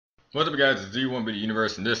What's up, guys? It's Z1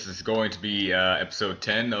 Universe, and this is going to be episode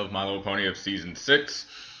 10 of My Little Pony of Season 6.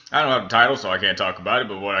 I don't have the title, so I can't talk about it,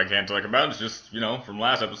 but what I can talk about is just, from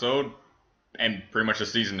last episode, and pretty much the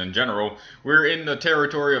season in general, we're in the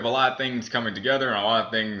territory of a lot of things coming together, and a lot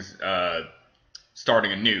of things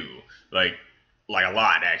starting anew. Like a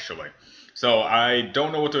lot, actually. So I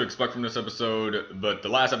don't know what to expect from this episode, but the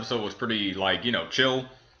last episode was pretty, chill.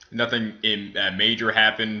 Nothing major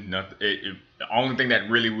happened. The only thing that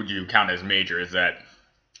really would you count as major is that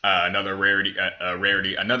another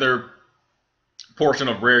another portion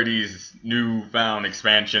of Rarity's newfound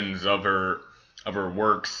expansions of her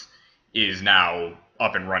works is now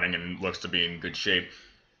up and running and looks to be in good shape.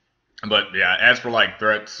 But yeah, as for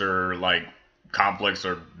threats or conflicts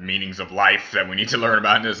or meanings of life that we need to learn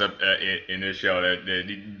about in this show,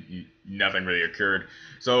 that nothing really occurred.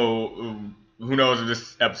 So who knows if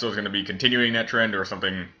this episode is going to be continuing that trend or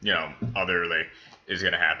something, otherly is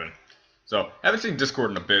going to happen. So, I haven't seen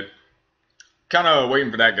Discord in a bit. Kind of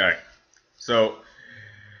waiting for that guy. So,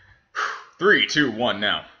 3, 2, 1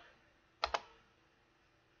 now.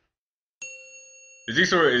 Is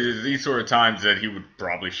these sort of times that he would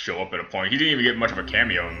probably show up at a point. He didn't even get much of a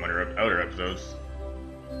cameo in one of the other episodes.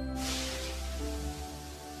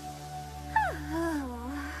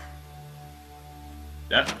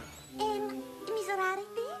 Yeah.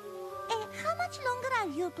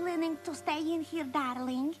 Planning to stay in here,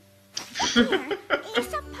 darling? Here, is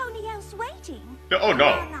some pony else waiting? Oh,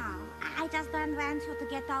 no. No, I just don't want you to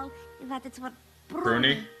get all that it's what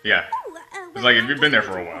Bruni? Yeah. Oh, It's like, if you've been there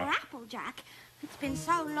for a while. Applejack. It's been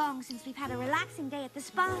so long since we've had a relaxing day at the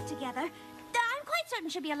spa together. I'm quite certain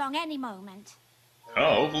she'll be along any moment.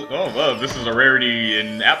 Oh, well, this is a Rarity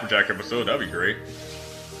in Applejack episode. That'd be great.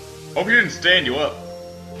 Hope he didn't stand you up.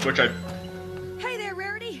 Which Hey there,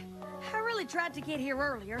 Rarity. I really tried to get here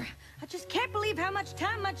earlier. I just can't believe how much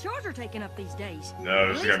time my chores are taking up these days.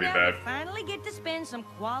 No, this is gonna be bad. We finally get to spend some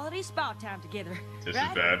quality spa time together. This right?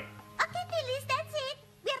 is bad. Okay, Phyllis, that's it.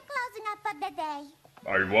 We're closing up for the day.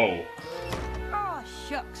 Oh, whoa. Oh,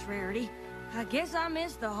 shucks, Rarity. I guess I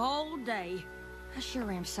missed the whole day. I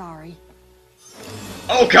sure am sorry.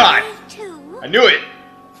 Oh, God! Me too. I knew it!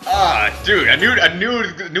 Ah, dude, I knew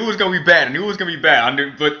it was gonna be bad. I knew it was gonna be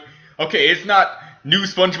bad. But, okay, it's not new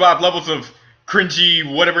SpongeBob levels of cringy,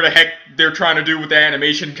 whatever the heck they're trying to do with the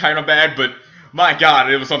animation kind of bad, but my God,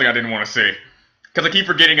 it was something I didn't want to see. Because I keep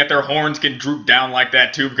forgetting that their horns can droop down like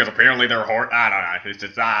that too, because apparently their horn, I don't know, it's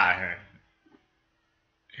just,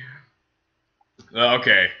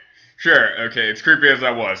 Okay, sure, okay, it's creepy as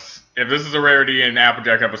that was. If this is a Rarity and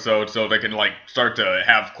Applejack episode, so they can, start to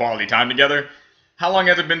have quality time together, how long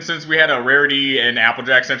has it been since we had a Rarity and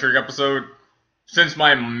Applejack-centric episode? Since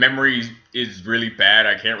my memory is really bad,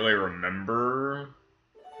 I can't really remember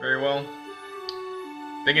very well.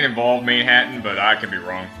 I think it involved Manhattan, but I could be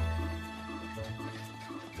wrong.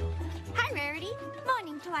 Hi, Rarity.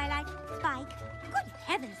 Morning, Twilight. Spike. Good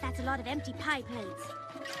heavens, that's a lot of empty pie plates.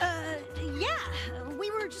 Yeah,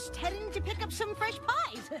 we were just heading to pick up some fresh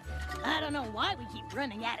pies. I don't know why we keep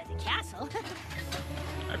running out of the castle.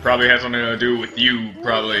 It probably has something to do with you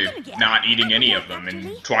probably not eating any of them,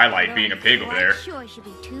 and Twilight being a pig over there. Sure, she'll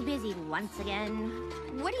be too busy once again.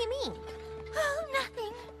 What do you mean? Oh,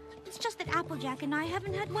 nothing. It's just that Applejack and I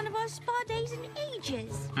haven't had one of our spa days in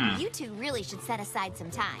ages. You two really should set aside some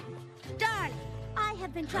time. Darling, I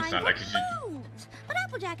have been trying not for like you should- moons, but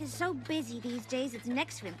Applejack is so busy these days it's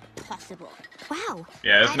next to impossible. Wow.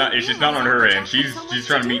 Yeah, it's not. It's just not on her end. She's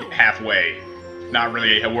trying to meet halfway, not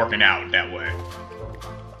really working out that way.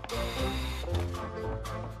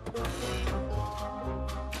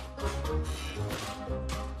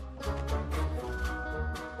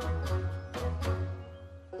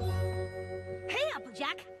 Hey,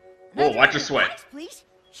 Applejack. Whoa, watch your sweat. Ice, please.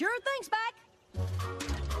 Sure thing, Spike.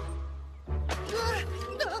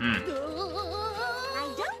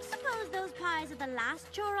 I don't suppose those pies are the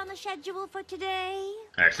last chore on the schedule for today.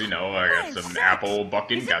 Actually, no. I got some apple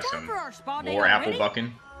bucking. Is it Got time some for our spa day more apple already?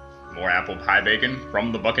 bucking. More apple pie bacon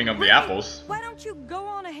from the bucking of the Wait, apples. Why don't you go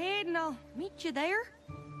on ahead and I'll meet you there?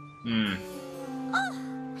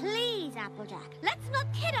 Oh, please, Applejack. Let's not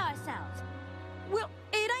kid ourselves. Well,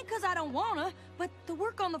 it ain't 'cause I don't wanna, but the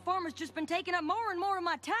work on the farm has just been taking up more and more of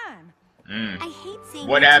my time. I hate seeing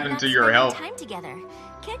What you two happened not to your spending health? time together.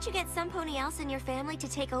 Can't you get some pony else in your family to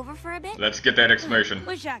take over for a bit? Let's get that explanation.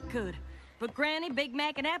 Wish I could. But Granny, Big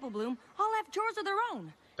Mac, and Apple Bloom all have chores of their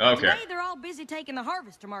own. Okay. Today they're all busy taking the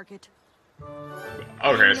harvest to market.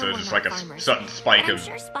 Okay, so it's just like a sudden spike I'm of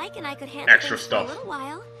sure Spike and I could handle extra things stuff. for a little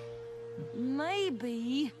while.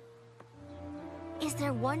 Maybe. Is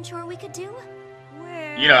there one chore we could do?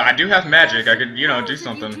 Well, you know, I do have magic. I could, you know, do If you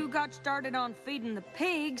something. two got started on feeding the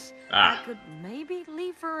pigs, Ah. I could maybe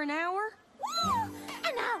leave for an hour? Woo!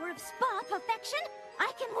 An hour of spa perfection?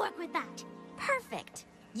 I can work with that. Perfect.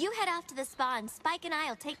 You head off to the spa and Spike and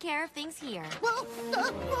I'll take care of things here. Well,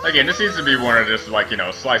 Again, this seems to be one of this, like, you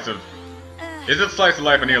know, slice of... Is it slice of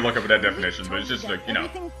life? I need to look up that definition, but it's just like, you know,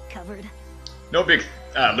 Everything covered. no big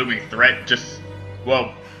looming threat, just,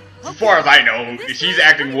 well, as far as I know, This she's place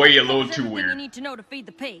acting pretty way a much little covers too everything You weird. need to know to feed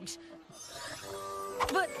the pigs.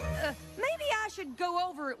 But maybe I should go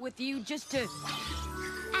over it with you just to...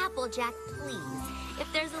 Applejack, please.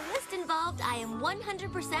 If there's a list involved, I am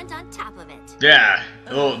 100% on top of it. Yeah,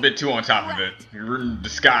 a little bit too on top of it. You're in the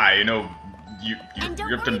sky, you know, And don't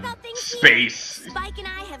you're up worry to about things space. here. Spike and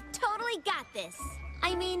I have totally got this.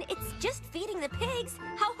 I mean, it's just feeding the pigs.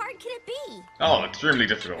 How hard can it be? Oh, extremely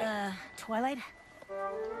difficult. Twilight?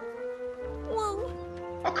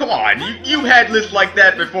 whoa. Oh, come on, you had lists like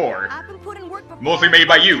that before. I've been putting work before. Mostly made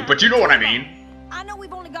by you, but you know what I mean. I know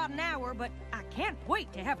we've only got an hour, but I can't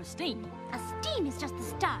wait to have a steam. A steam is just the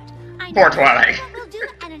start. I Poor know Twilight. what we'll do,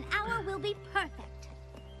 and an hour will be perfect.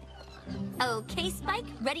 Okay, Spike,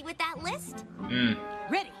 ready with that list?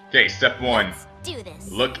 Ready. Okay, step one. Let's do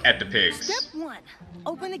this. Look at the pigs. Step 1.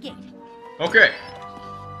 Open the gate. Okay.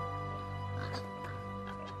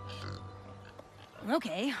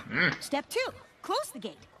 Okay. Step 2. Close the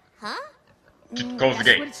gate. Huh? Just close the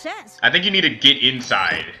That's what gate. it says. I think you need to get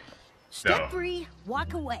inside. Step No. 3.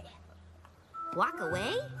 Walk away. Walk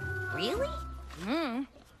away? Really?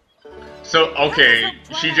 So, okay,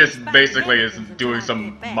 she just basically is doing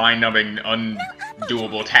some mind-numbing,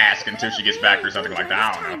 undoable task until she gets back or something like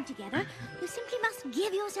that. I don't know. Time together, you simply must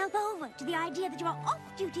give yourself over to the idea that you are off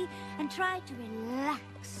duty and try to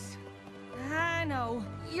relax. I know.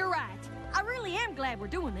 You're right. I really am glad we're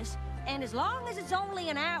doing this. And as long as it's only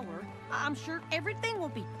an hour, I'm sure everything will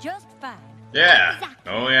be just fine. Yeah,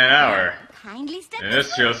 only an hour. Kindly step And this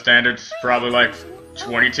this way. show standard's probably like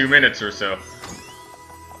 22 minutes or so.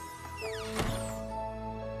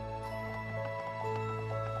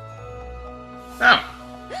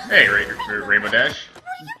 Oh, hey, Rainbow Dash. What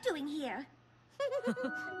are you doing here?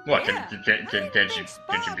 What? Yeah, Can't I you didn't think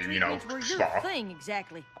spa be, you know, treatments were your spa? thing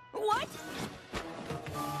exactly. What?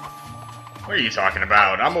 What are you talking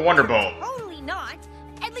about? I'm a Wonderbolt. Totally not.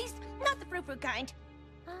 At least, not the frou-frou kind.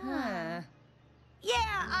 Huh. Yeah,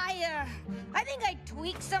 I think I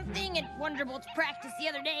tweaked something at Wonderbolt's practice the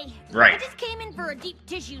other day. Right. I just came in for a deep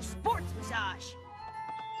tissue sports massage.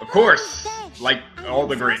 Of course, Dash, like I all am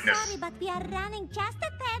the so greatness. sorry, but we are running just a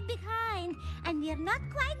tad behind, and we are not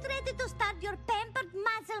quite ready to start your pampered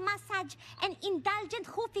muzzle massage and indulgent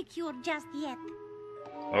hoofy-cure just yet.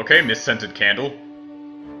 Okay, Miss Scented Candle.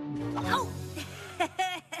 Oh!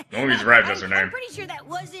 Louise Red is her I'm name. pretty sure that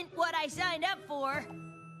wasn't what I signed up for.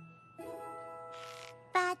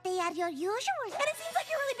 But they are your usual, and it seems like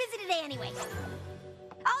you're really busy today anyway.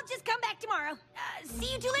 I'll just come back tomorrow.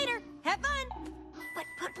 See you two later. Have fun. But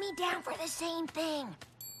put me down for the same thing.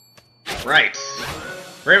 Right.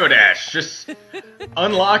 Rainbow Dash, just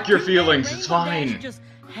unlock your feelings, it's Rainbow Dash fine. just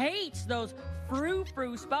hates those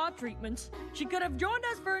frou-frou spa treatments. She could have joined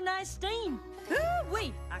us for a nice steam.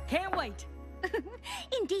 Wait, I can't wait.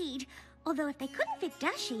 Indeed. Although if they couldn't fit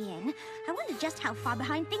Dashi in, I wonder just how far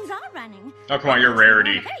behind things are running. Oh, come on, you're We're on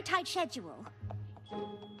rarity. a very tight schedule.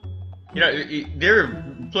 You know, there are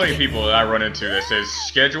plenty of people that I run into that says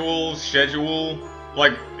schedule.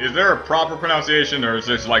 Like, is there a proper pronunciation, or is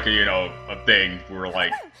this like a, you know, a thing where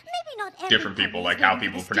like Well, maybe not every different pub people, is like how ready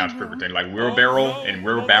for people the pronounce steam different room. things, like wheelbarrow Oh, no. and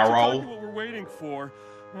Well, that's exactly wheelbarrow. what we're waiting for.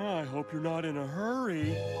 Oh, I hope you're not in a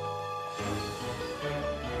hurry.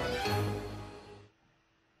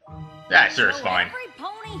 Yeah, sure, it's So fine. Every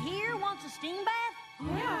pony here wants a steam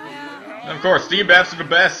bath? Yeah. Of course, steam baths are the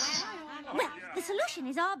best. Well, the solution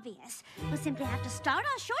is obvious. We'll simply have to start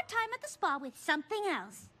our short time at the spa with something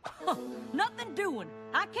else. Nothing doing.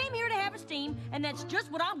 I came here to have a steam, and that's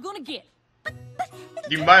just what I'm gonna get.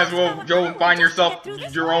 It'll You take might us as well about an go hour find just to yourself get through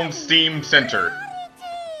this your own line. steam center.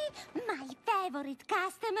 Rarity, my favorite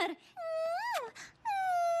customer.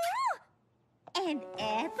 And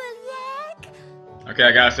Applejack. Okay,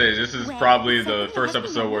 I gotta say, this is Well, probably it's the certainly first has been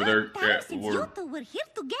episode a where long they're time since were you two were here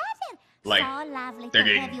together. like, So lovely they're to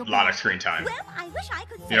have getting you a lot of back. screen time. Well, I wish I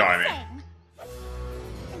could say You know what I the mean.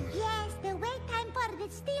 same. Yes, the wait time for the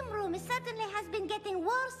steam room certainly has been getting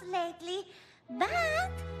worse lately. But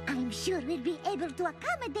I'm sure we'll be able to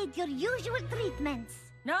accommodate your usual treatments.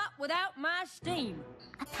 Not without my steam.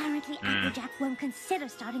 Apparently, Applejack won't consider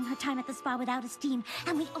starting her time at the spa without a steam,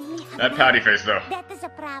 and we only have That an pouty hour. face though. That is a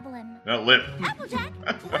problem. That lip. Applejack,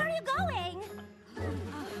 where are you going?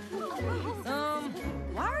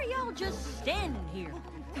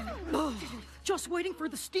 just waiting for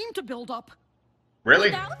the steam to build up. Really?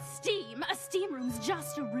 Without steam, a steam room's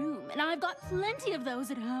just a room, and I've got plenty of those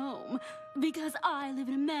at home. Because I live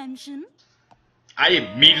in a mansion. I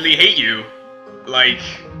immediately hate you. Like,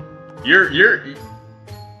 you're...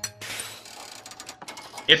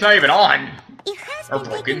 It's not even on. It has Or been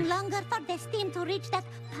broken. taking longer for the steam to reach that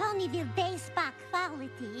Ponyville day spa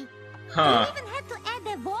quality. Huh. We even had to add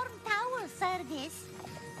a warm towel service.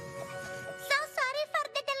 So sorry for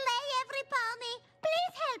the delay, every pony.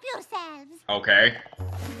 Please help yourselves. Okay.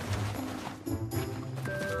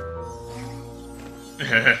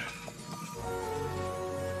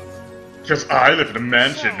 Because I live in a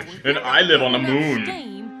mansion, So, if and you're I live on the not getting moon. enough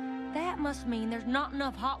steam, that must mean there's not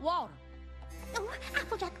enough hot water. Oh,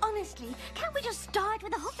 Applejack, honestly, can't we just start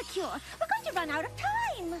with the Hopicure? We're going to run out of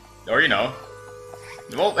time. Or, you know.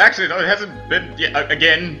 Well, actually, no, it hasn't been... Yeah,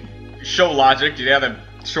 again, show logic. You have to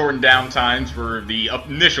shorten down times for the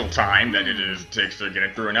initial time that takes to get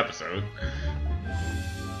it through an episode.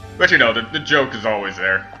 But, you know, the joke is always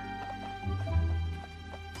there.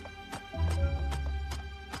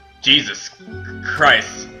 Jesus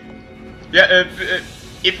Christ. Yeah,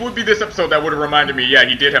 if it would be this episode, that would have reminded me, yeah,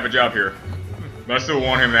 he did have a job here. But I still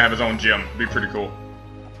want him to have his own gym. It'd be pretty cool.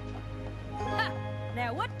 Ha!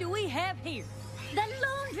 Now what do we have here? The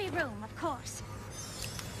laundry room, of course.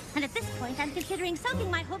 And at this point, I'm considering soaking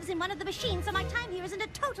my hooves in one of the machines so my time here isn't a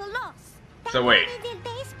total loss. So wait. Ponyville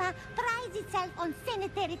Day Spa prides itself on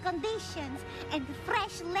sanitary conditions, and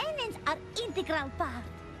fresh linens are integral part.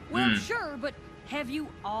 Well, sure, but have you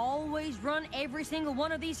always run every single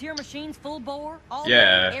one of these here machines full bore? All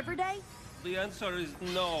Yeah. day, every day? The answer is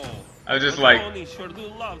no. I was just But like... Pony sure do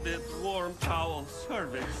love that warm towel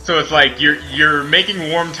service. So it's like, you're making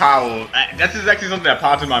warm towel. That's exactly something that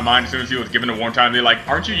popped in my mind as soon as he was given a warm towel. They're like,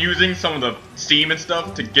 aren't you using some of the steam and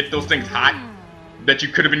stuff to get those things hot that you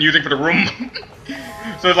could have been using for the room?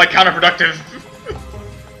 So it's like counterproductive.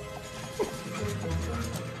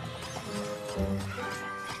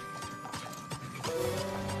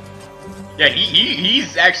 Yeah,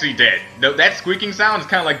 he's actually dead. That squeaking sound is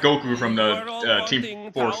kind of like Goku from the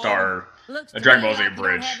Team 4-Star Looks to Dragon me Ball Z like you don't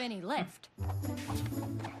Bridge. have any left.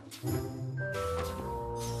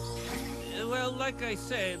 Well, like I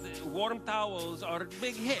said, warm towels are a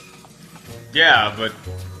big hit. Yeah, but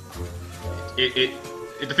it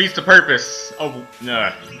defeats the purpose of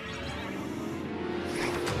I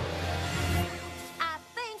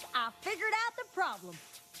think I figured out the problem.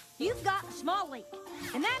 You've got a small leak,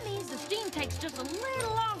 and that means the steam takes just a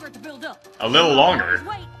little longer to build up. a little longer. Ponies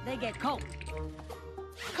wait, they get cold.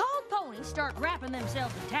 Cold ponies start wrapping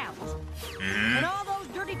themselves in towels, and all those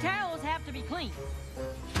dirty towels have to be cleaned.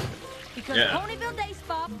 Because Yeah. Ponyville Day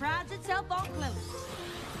Spa prides itself on cleanliness.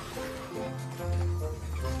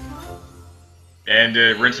 And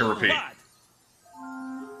rinse and repeat.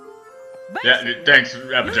 But Yeah, thanks,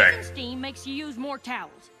 Losing Applejack. steam makes you use more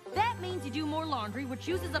towels. That means you do more laundry, which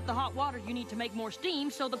uses up the hot water you need to make more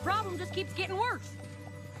steam, so the problem just keeps getting worse.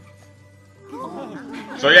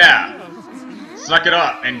 So yeah, suck it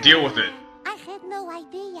up and deal with it. I had no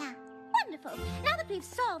idea. Wonderful. Now that we've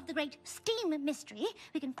solved the great steam mystery,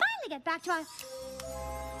 we can finally get back to our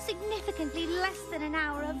significantly less than an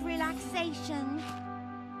hour of relaxation.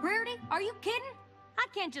 Rarity, are you kidding? I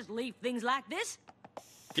can't just leave things like this.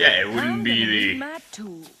 Yeah, it I'm wouldn't gonna be use the... my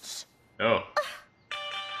tools. Oh.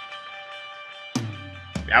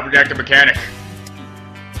 Applejack the mechanic.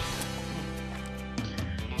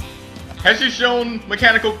 Has she shown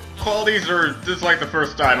mechanical qualities, or is this like the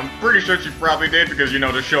first time? I'm pretty sure she probably did, because, you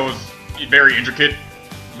know, the show is very intricate.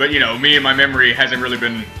 But, you know, me and my memory hasn't really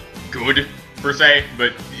been good, per se.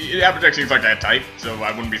 But Applejack seems like that type, so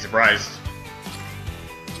I wouldn't be surprised.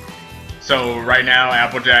 So, right now,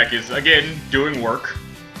 Applejack is, again, doing work,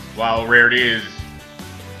 while Rarity is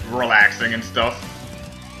relaxing and stuff.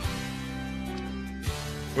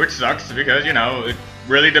 Which sucks, because, you know, it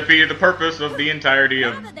really defeated the purpose of the entirety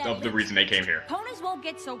of the reason they came here. Ponies won't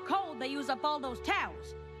get so cold they use up all those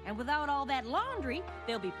towels. And without all that laundry,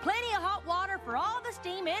 there'll be plenty of hot water for all the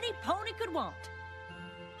steam any pony could want.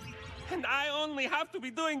 and I only have to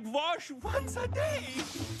be doing wash once a day.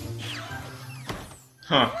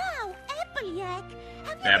 Huh. Wow, Applejack!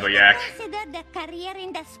 Have you Applejack. ever considered a career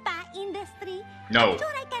in the spa industry? No. I'm sure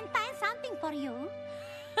I can find something for you.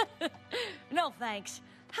 No thanks.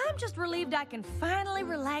 I'm just relieved I can finally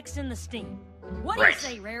relax in the steam. What do you Right.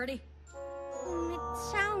 say, Rarity? It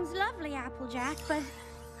sounds lovely, Applejack, but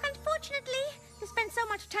unfortunately, we spent so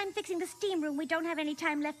much time fixing the steam room, we don't have any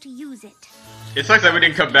time left to use it. It sucks that we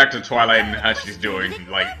didn't come back to Twilight and how she's doing,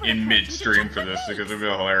 like, in mid-stream for this, because it would be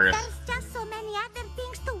hilarious. There's just so many other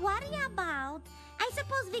things to worry about. I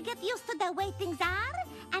suppose we get used to the way things are,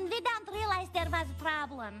 and we don't realize there was a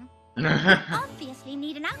problem. Obviously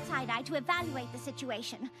need an outside eye to evaluate the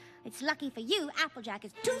situation. It's lucky for you, Applejack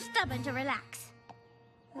is too stubborn to relax.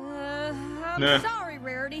 I'm sorry,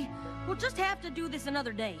 Rarity. We'll just have to do this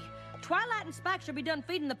another day. Twilight and Spike should be done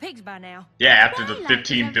feeding the pigs by now. Yeah, after the Twilight is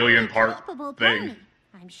 15 a billion very part capable thing. pony.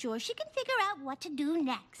 I'm sure she can figure out what to do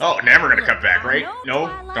next. Oh, never gonna cut back, right? I know No?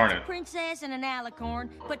 Twilight's Darn a it. princess and an alicorn,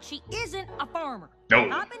 but she isn't a farmer. No.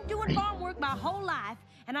 I've been doing farm work my whole life,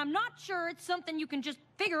 and I'm not sure it's something you can just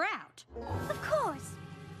figure out. Of course.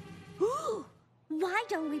 Ooh, why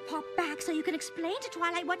don't we pop back so you can explain to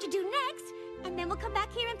Twilight what to do next, and then we'll come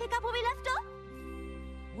back here and pick up where we left off?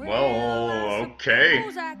 Well, I okay.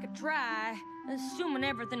 suppose I could try, assuming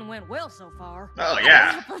everything went well so far. Oh,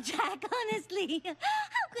 yeah. Applejack, honestly, how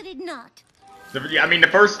could it not? I mean, the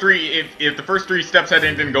first three, if the first three steps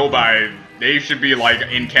didn't go by, they should be, like,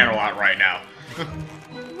 in Canterlot right now.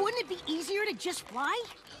 Wouldn't it be easier to just fly?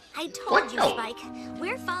 I told What? you, No. Spike.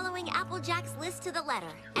 We're following Applejack's list to the letter.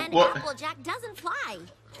 And What? Applejack doesn't fly.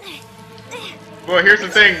 Well, here's the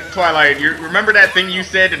thing, Twilight. You remember that thing you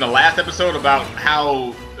said in the last episode about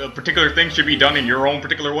how a particular thing should be done in your own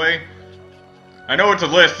particular way? I know it's a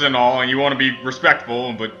list and all, and you want to be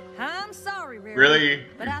respectful, but I'm sorry, Rarity. really?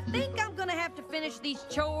 But I think I'm gonna have to finish these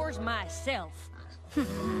chores myself.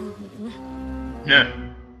 Yeah.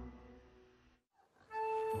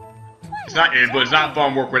 It's not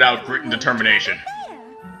fun work without grit and determination.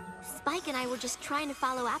 Spike and I were just trying to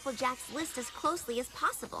follow Applejack's list as closely as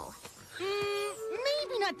possible.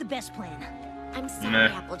 Maybe not the best plan. I'm sorry, Nah.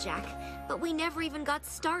 Applejack, but we never even got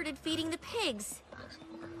started feeding the pigs.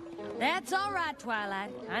 That's all right,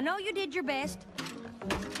 Twilight. I know you did your best.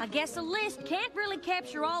 I guess a list can't really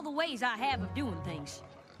capture all the ways I have of doing things.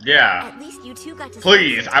 Yeah. At least you two got to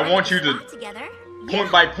Please, spend I some time want at you the to- spa together.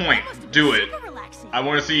 Point by point, do it. Super relaxing. I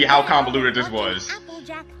want to see how convoluted this was. Watching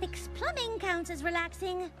Applejack fix plumbing counts as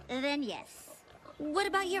relaxing, then yes. What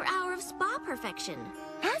about your hour of spa perfection?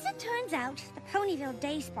 As it turns out, the Ponyville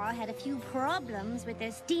Day Spa had a few problems with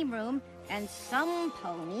their steam room, and some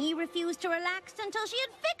pony refused to relax until she had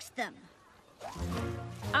fixed them.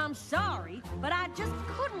 I'm sorry, but I just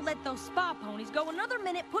couldn't let those spa ponies go another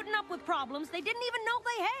minute putting up with problems they didn't even know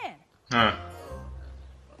they had. Huh.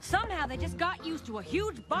 Somehow they just got used to a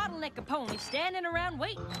huge bottleneck of ponies standing around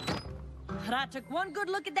waiting. But I took one good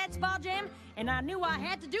look at that spa jam, and I knew I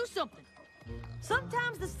had to do something.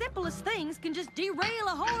 Sometimes the simplest things can just derail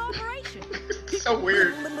a whole operation. So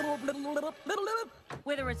weird.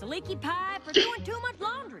 Whether it's a leaky pipe or doing too much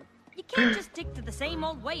laundry. You can't just stick to the same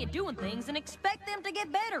old way of doing things and expect them to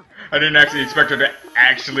get better. I didn't actually expect her to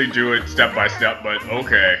actually do it step by step, but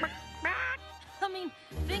okay. I mean,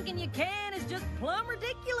 thinking you can is just plumb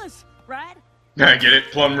ridiculous, right? I get it,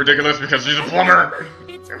 plumb ridiculous because she's a plumber.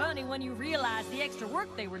 It's funny when you realize the extra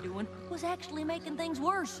work they were doing was actually making things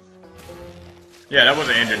worse. Yeah, that was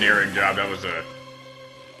an engineering job. That was a...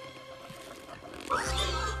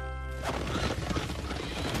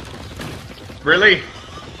 Really?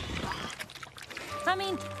 I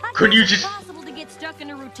mean, I Could guess you it's just- possible to get stuck in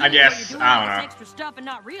a routine I guess, where you're doing I all don't this know. extra stuff and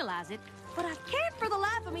not realize it, but I can't for the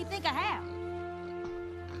life of me think I have.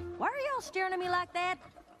 Why are y'all staring at me like that?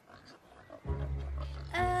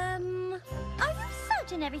 Are you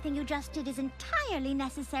certain everything you just did is entirely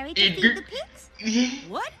necessary to It feed could- the pigs?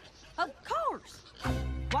 What? Of course.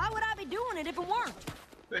 Why would I be doing it if it weren't?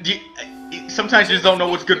 Sometimes you just don't know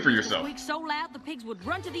what's good for yourself. Squeak so loud the pigs would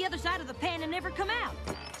run to the other side of the pen and never come out.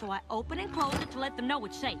 So I open and close it to let them know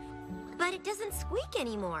it's safe. But it doesn't squeak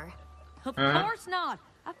anymore. Of Uh-huh. course not.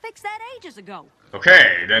 I fixed that ages ago.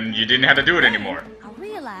 Okay, then you didn't have to do it anymore. I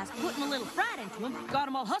realized putting a little fright into them got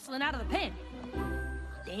them all hustling out of the pen.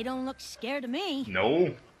 They don't look scared of me.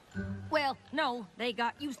 No? Well, no, they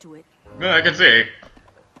got used to it. I can see.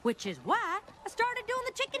 Which is why I started doing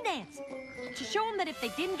the chicken dance. To show them that if they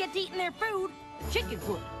didn't get to eating their food, the chicken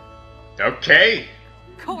would. Okay.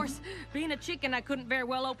 Of course, being a chicken, I couldn't very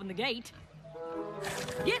well open the gate.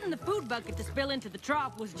 Getting the food bucket to spill into the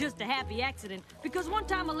trough was just a happy accident, because one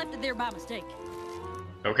time I left it there by mistake.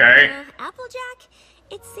 Okay. Applejack,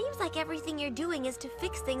 it seems like everything you're doing is to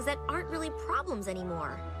fix things that aren't really problems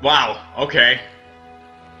anymore. Wow, okay.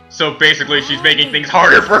 So basically she's making things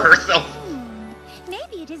harder for herself.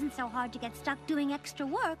 Maybe it isn't so hard to get stuck doing extra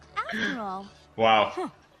work after all. Wow.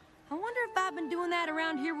 I wonder if I've been doing that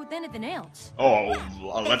around here with anything else. Oh,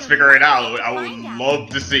 let's figure it out. I would love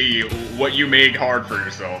to see what you made hard for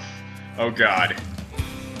yourself. Oh god.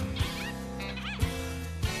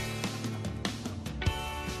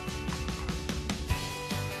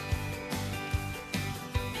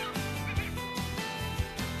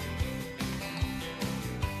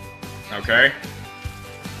 Okay.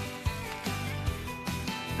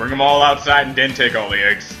 Bring them all outside and then take all the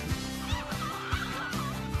eggs.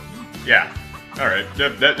 Yeah. Alright,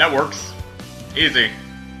 that works. Easy.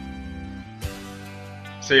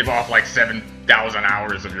 Save off like 7,000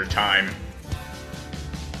 hours of your time.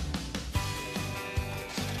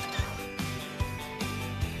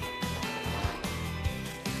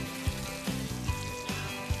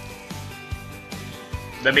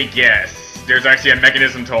 Let me guess. There's actually a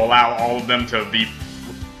mechanism to allow all of them to be...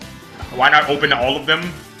 Why not open all of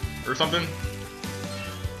them? Or something?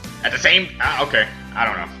 At the same... okay. I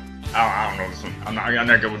don't know. I don't know this one. I'm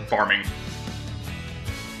not good with farming.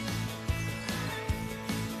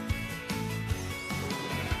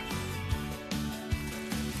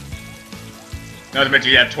 Not to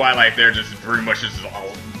mention you have Twilight there just pretty much just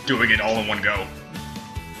all doing it all in one go.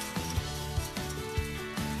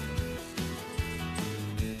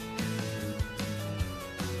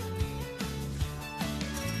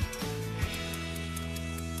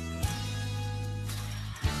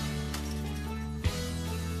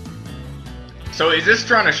 So is this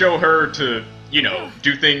trying to show her to, you know,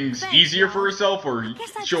 do things easier for herself, or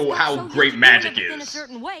show how great magic is? In a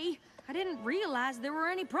certain way, I didn't realize there were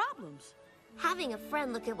any problems. Having a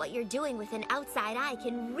friend look at what you're doing with an outside eye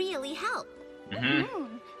can really help.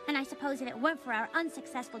 Mm-hmm. And I suppose if it weren't for our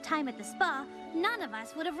unsuccessful time at the spa, none of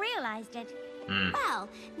us would have realized it. Well,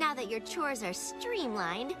 now that your chores are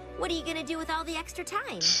streamlined, what are you gonna do with all the extra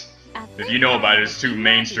time? If you know about it, it's too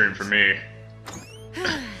mainstream for me.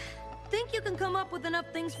 Think you can come up with enough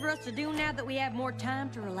things for us to do now that we have more time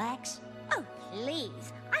to relax? Oh,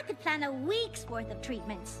 please. I could plan a week's worth of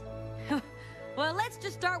treatments. Well, let's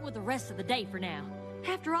just start with the rest of the day for now.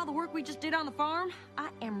 After all the work we just did on the farm, I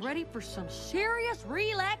am ready for some serious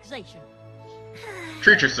relaxation.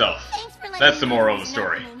 Treat yourself. Thanks for letting That's the me moral know of the there's an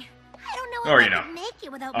story. opening. I don't know Or, if you I know, could make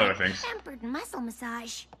it without other my things. pampered muscle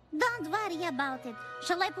massage. Don't worry about it.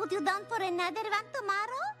 Shall I put you down for another one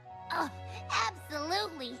tomorrow? Oh,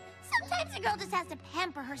 absolutely. Sometimes a girl just has to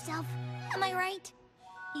pamper herself. Am I right?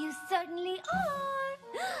 You certainly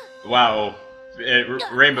are. Wow.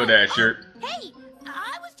 Rainbow Dash shirt. Hey,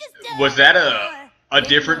 I was just... Was that a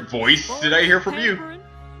different voice did I hear from you?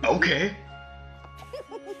 Okay.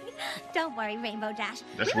 Don't worry, Rainbow Dash.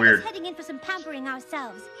 That's We're weird. just heading in for some pampering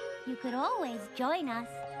ourselves. You could always join us.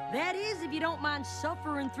 That is, if you don't mind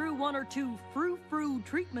suffering through one or two frou-frou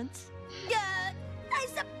treatments. I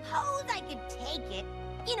suppose I could take it.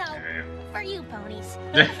 You know, for you ponies.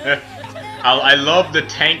 I love the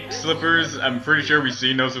tank slippers. I'm pretty sure we've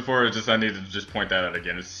seen those before. It's just I need to just point that out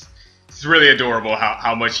again. It's really adorable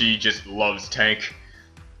how much he just loves Tank.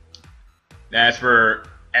 As for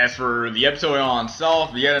the episode on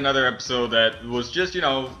itself, yet another episode that was just, you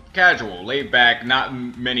know, casual, laid back, not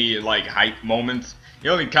many like hype moments. The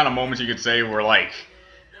only kind of moments you could say were like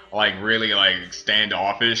really like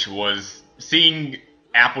standoffish was seeing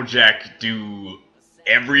Applejack do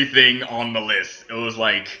everything on the list. It was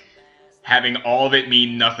like having all of it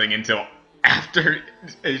mean nothing until after.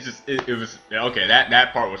 It was okay.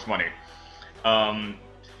 That part was funny.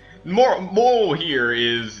 Moral here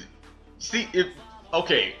is, see,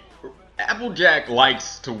 Applejack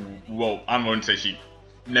likes to, well, I wouldn't say she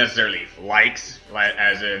necessarily likes, like,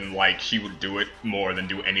 as in, like, she would do it more than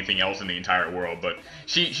do anything else in the entire world, but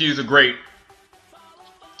she's a great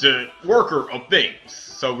worker of things,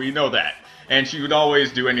 so we know that. And she would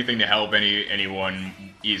always do anything to help anyone,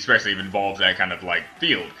 especially if it involves that kind of, like,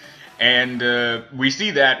 field. And we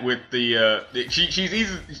see that with the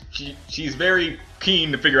she's very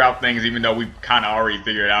keen to figure out things, even though we kind of already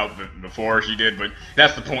figured it out before she did. But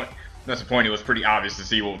that's the point. That's the point. It was pretty obvious to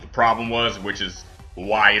see what the problem was, which is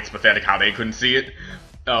why it's pathetic how they couldn't see it.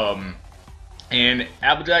 And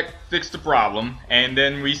Applejack fixed the problem, and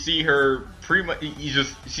then we see her pretty much.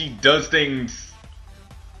 She does things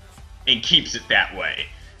and keeps it that way.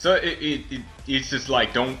 So it's just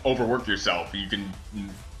like, don't overwork yourself. You can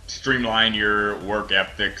streamline your work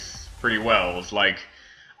ethics pretty well. It's like,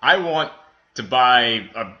 I want to buy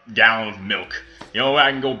a gallon of milk. The only way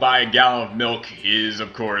I can go buy a gallon of milk is,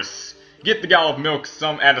 of course, get the gallon of milk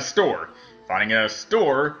at a store. Finding it at a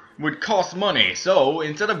store would cost money, so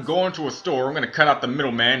instead of going to a store, I'm going to cut out the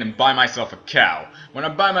middleman and buy myself a cow. When I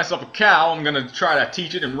buy myself a cow, I'm going to try to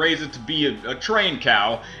teach it and raise it to be a trained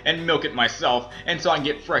cow and milk it myself, and so I can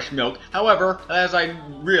get fresh milk. However, as I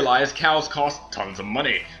realize, cows cost tons of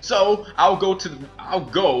money. So I'll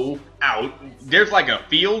go out. There's like a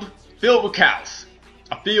field filled with cows.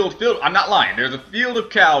 A field, I'm not lying. There's a field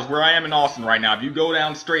of cows where I am in Austin right now. If you go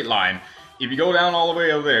down straight line, if you go down all the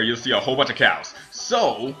way over there, you'll see a whole bunch of cows.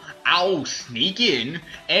 So I'll sneak in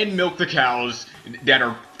and milk the cows that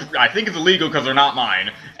are, I think it's illegal because they're not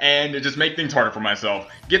mine, and just make things harder for myself.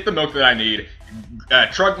 Get the milk that I need,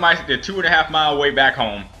 truck the 2.5 mile way back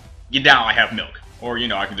home. Now I have milk. Or, you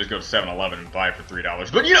know, I can just go to 7-Eleven and buy it for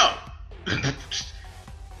 $3. But, you know,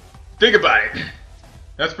 think about it.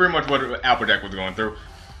 That's pretty much what Applejack was going through.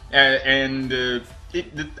 I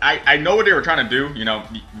know what they were trying to do, you know,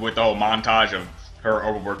 with the whole montage of her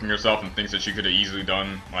overworking herself and things that she could have easily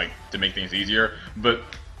done, like, to make things easier. But,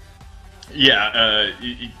 yeah,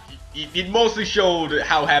 it mostly showed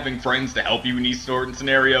how having friends to help you in these certain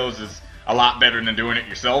scenarios is a lot better than doing it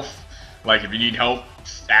yourself. Like, if you need help,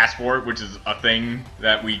 ask for it, which is a thing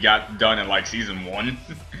that we got done in, like, season 1.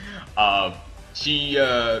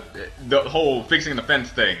 The whole fixing the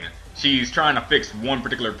fence thing, she's trying to fix one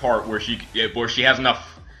particular part where she has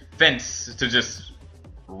enough fence to just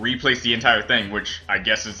replace the entire thing, which I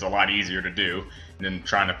guess is a lot easier to do than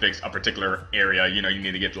trying to fix a particular area. You know, you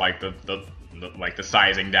need to get, like, the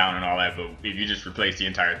sizing down and all that, but if you just replace the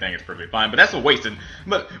entire thing, it's perfectly fine. But that's a waste in,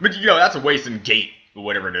 but you know, that's a waste in gate, or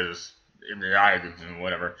whatever it is.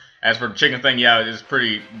 Whatever. As for the chicken thing, yeah, it's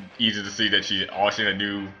pretty easy to see that all she had to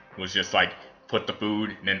do was just, like, put the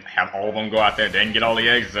food and then have all of them go out there, then get all the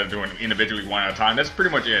eggs instead of doing individually one at a time. That's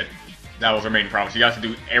pretty much it. That was her main problem. She has to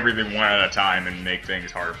do everything one at a time and make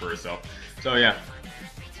things harder for herself. So yeah.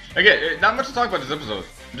 Again, not much to talk about this episode.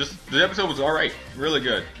 Just the episode was alright, really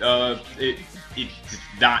good. It's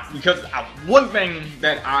not because one thing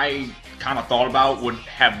that I kind of thought about would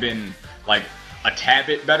have been like a tad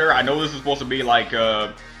bit better. I know this is supposed to be like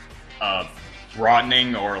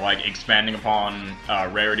broadening or like expanding upon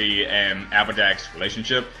Rarity and Applejack's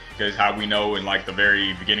relationship, because how we know in like the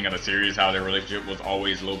very beginning of the series how their relationship was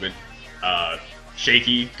always a little bit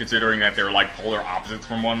shaky, considering that they're like polar opposites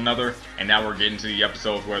from one another, and now we're getting to the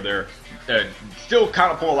episodes where they're still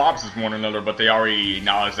kind of polar opposites from one another, but they already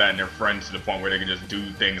acknowledge that and they're friends to the point where they can just do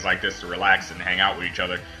things like this to relax and hang out with each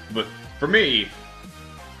other. But for me,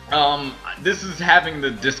 this is having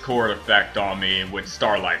the Discord effect on me with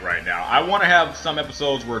Starlight right now. I want to have some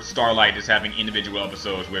episodes where Starlight is having individual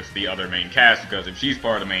episodes with the other main cast, because if she's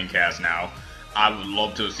part of the main cast now, I would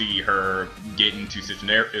love to see her get into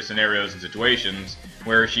scenarios and situations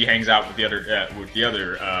where she hangs out with the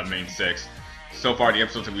other main six. So far, the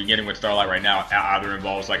episodes that we're getting with Starlight right now either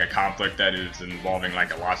involves like a conflict that is involving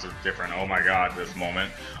like lots of different, oh my god, this moment,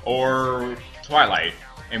 or Twilight.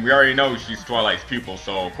 And we already know she's Twilight's pupil,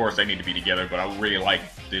 so of course they need to be together, but I would really like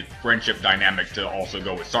the friendship dynamic to also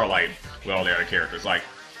go with Starlight with all the other characters. Like,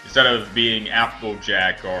 instead of being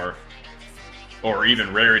Applejack or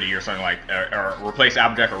even Rarity or something like, or replace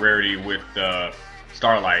Applejack or Rarity with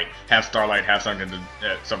Starlight, have Starlight have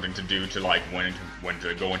something to do to like when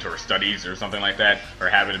to go into her studies or something like that, or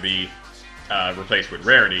have it to be replaced with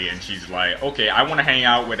Rarity, and she's like, okay, I want to hang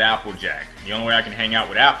out with Applejack. The only way I can hang out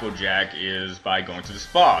with Applejack is by going to the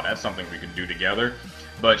spa. That's something we can do together.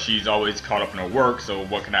 But she's always caught up in her work, so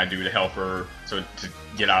what can I do to help her to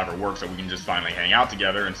get out of her work so we can just finally hang out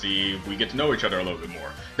together and see if we get to know each other a little bit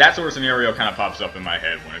more. That sort of scenario kind of pops up in my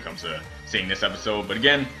head when it comes to seeing this episode. But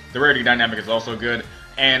again, the Rarity dynamic is also good.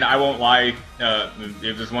 And I won't lie,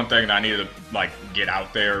 if there's one thing that I need to like get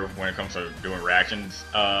out there when it comes to doing reactions,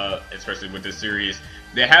 especially with this series,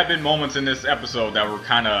 there have been moments in this episode that were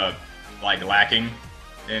kind of like lacking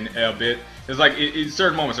in a bit. There's like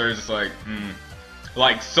certain moments where it's just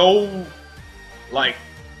like so like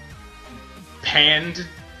panned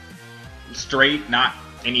straight, not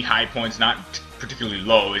any high points, not particularly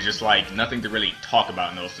low. It's just like nothing to really talk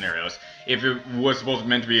about in those scenarios. If it was supposed to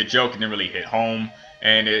meant to be a joke, it didn't really hit home.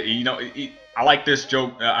 And I like this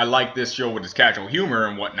joke. I like this show with its casual humor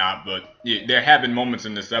and whatnot. But there have been moments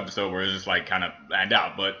in this episode where it's just like kind of banned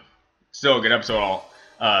out. But still a good episode all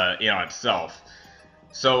itself.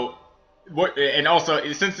 So and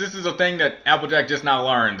also, since this is a thing that Applejack just now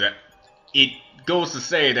learned, it goes to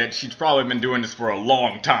say that she's probably been doing this for a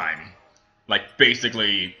long time. Like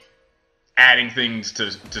basically adding things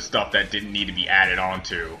to stuff that didn't need to be added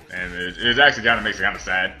onto, and it actually kind of makes it kind of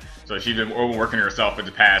sad. So she's been overworking herself for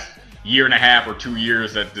the past 1.5 or 2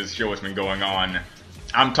 years that this show has been going on.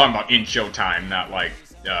 I'm talking about in Showtime, not like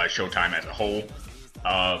Showtime as a whole.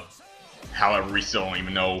 However, we still don't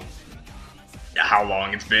even know how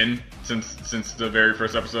long it's been since the very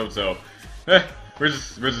first episode. So we're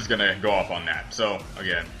just gonna go off on that. So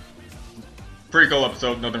again, pretty cool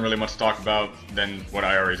episode. Nothing really much to talk about than what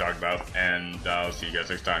I already talked about. And I'll see you guys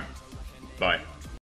next time. Bye.